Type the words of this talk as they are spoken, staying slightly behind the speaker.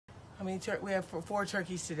How many we have four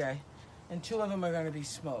turkeys today, and 2 of them are going to be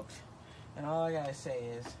smoked. And all I gotta say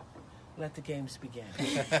is, let the games begin.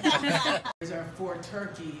 These are 4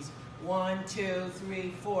 turkeys. 1, 2,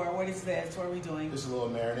 3, 4. What is this? What are we doing? This is a little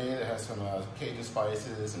marinade. It has some Cajun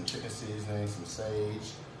spices, some chicken seasoning, some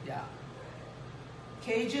sage. Yeah.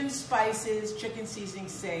 Cajun spices, chicken seasoning,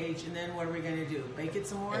 sage, and then what are we going to do? Bake it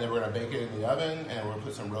some more? And then we're going to bake it in the oven, and we're going to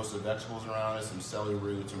put some roasted vegetables around it, some celery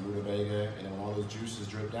roots, some rutabaga, and then when all those juices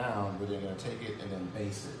drip down, we're then going to take it and then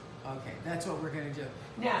baste it. Okay, that's what we're going to do.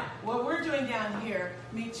 Now, what we're doing down here,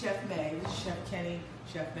 meet Chef May. This is Chef Kenny,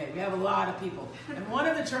 Chef May. We have a lot of people. And one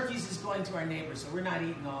of the turkeys is going to our neighbors, so we're not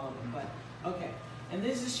eating all of them. But, okay. And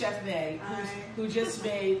this is Chef May, who just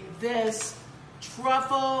made this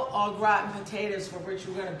truffle au gratin potatoes, for which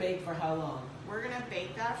we're going to bake for how long? We're going to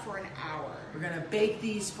bake that for an hour. We're going to bake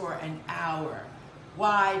these for an hour.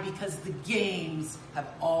 Why? Because the games have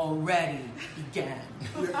already begun.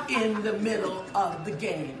 We're in the middle of the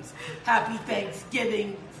games. Happy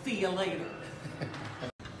Thanksgiving. See you later.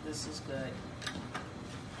 This is good.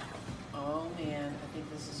 Oh man, I think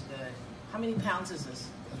this is good. How many pounds is this?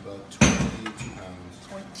 About 22 pounds.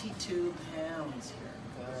 22 pounds here.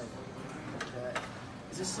 Good.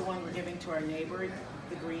 Is this the one we're giving to our neighbor,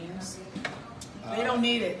 the Greens? They don't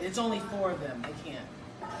need it. It's only 4 of them.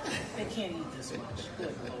 They can't eat this much.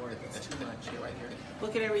 Good Lord, it's too much here, right here.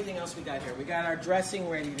 Look at everything else we got here. We got our dressing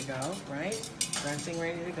ready to go, right? Dressing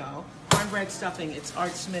ready to go. Cornbread stuffing. It's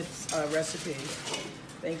Art Smith's recipe.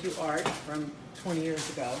 Thank you, Art, from 20 years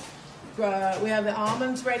ago. We have the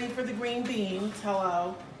almonds ready for the green beans.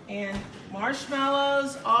 Hello. And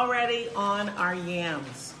marshmallows already on our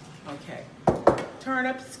yams. Okay.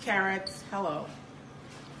 Turnips, carrots. Hello.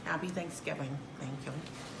 Happy Thanksgiving. Thank you.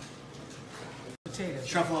 Potatoes.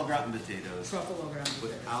 Truffle au gratin potatoes. Truffle au gratin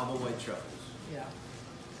with potatoes. Alba white truffles. Yeah.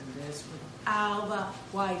 And this with Alba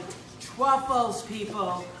white truffles,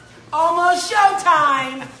 people. Almost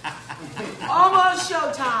showtime. Almost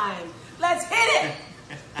showtime. Let's hit it.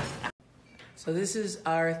 So this is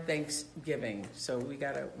our Thanksgiving. So we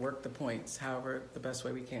got to work the points, however, the best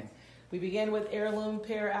way we can. We begin with heirloom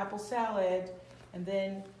pear apple salad, and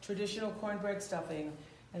then traditional cornbread stuffing,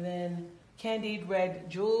 and then candied red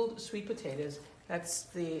jeweled sweet potatoes. That's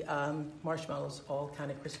the marshmallows all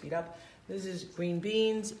kind of crispied up. This is green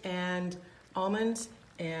beans and almonds,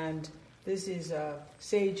 and this is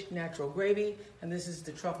sage natural gravy, and this is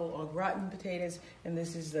the truffle au gratin potatoes, and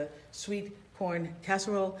this is the sweet corn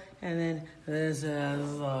casserole, and then this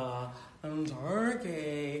is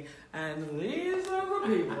turkey, and these are the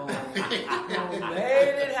people who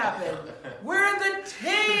made it happen. We're the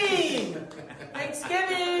team!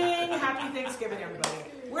 Thanksgiving! Happy Thanksgiving, everybody.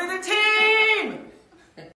 We're the team!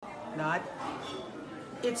 Not.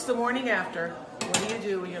 It's the morning after. What do you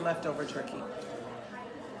do with your leftover turkey?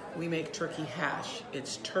 We make turkey hash.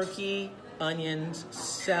 It's turkey, onions,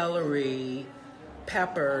 celery,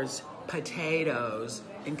 peppers, potatoes,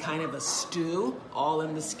 in kind of a stew, all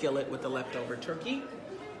in the skillet with the leftover turkey.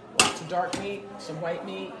 Lots of dark meat, some white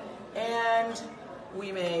meat, and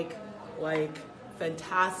we make like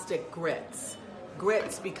fantastic grits.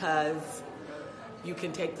 Grits because you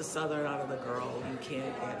can take the southern out of the girl. You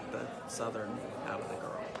can't get the southern out of the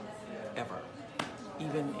girl, ever,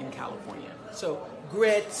 even in California. So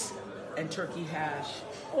grits and turkey hash,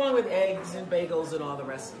 along with eggs and bagels and all the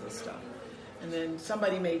rest of the stuff. And then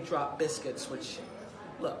somebody made drop biscuits, which,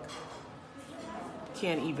 look,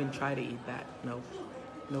 can't even try to eat that. Nope,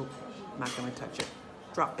 nope, not gonna touch it.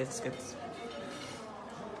 Drop biscuits.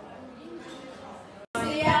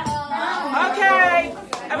 Okay,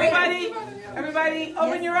 everybody,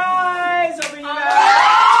 open your eyes, open your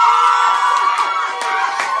eyes.